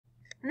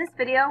In this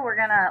video, we're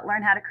going to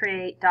learn how to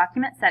create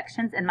document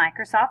sections in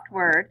Microsoft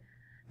Word.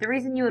 The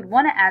reason you would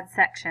want to add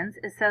sections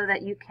is so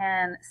that you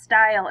can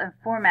style and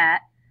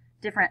format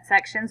different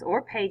sections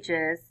or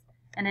pages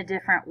in a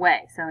different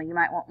way. So you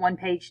might want one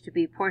page to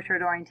be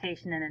portrait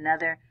orientation and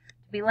another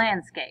to be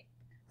landscape.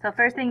 So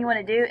first thing you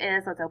want to do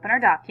is let's open our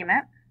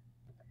document.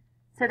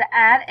 So to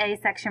add a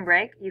section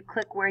break, you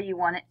click where you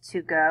want it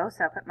to go.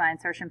 So I'll put my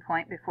insertion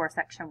point before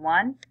section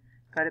 1.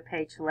 Go to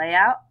page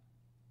layout,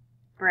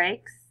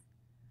 breaks.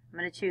 I'm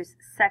going to choose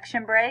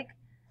section break,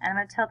 and I'm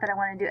going to tell it that I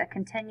want to do a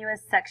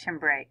continuous section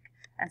break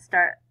and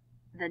start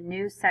the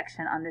new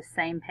section on this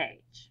same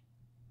page.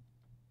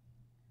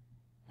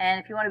 And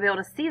if you want to be able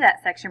to see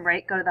that section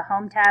break, go to the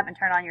Home tab and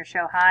turn on your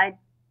Show Hide,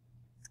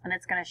 and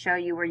it's going to show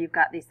you where you've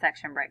got these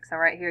section breaks. So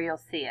right here you'll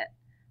see it,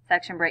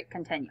 section break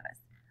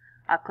continuous.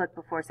 I'll click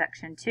before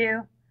section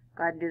 2,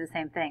 go ahead and do the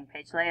same thing,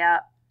 page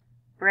layout,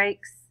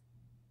 breaks,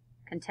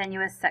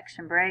 continuous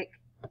section break,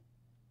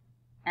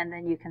 and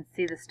then you can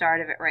see the start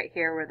of it right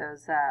here where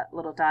those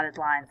little dotted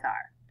lines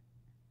are.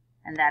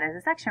 And that is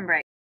a section break.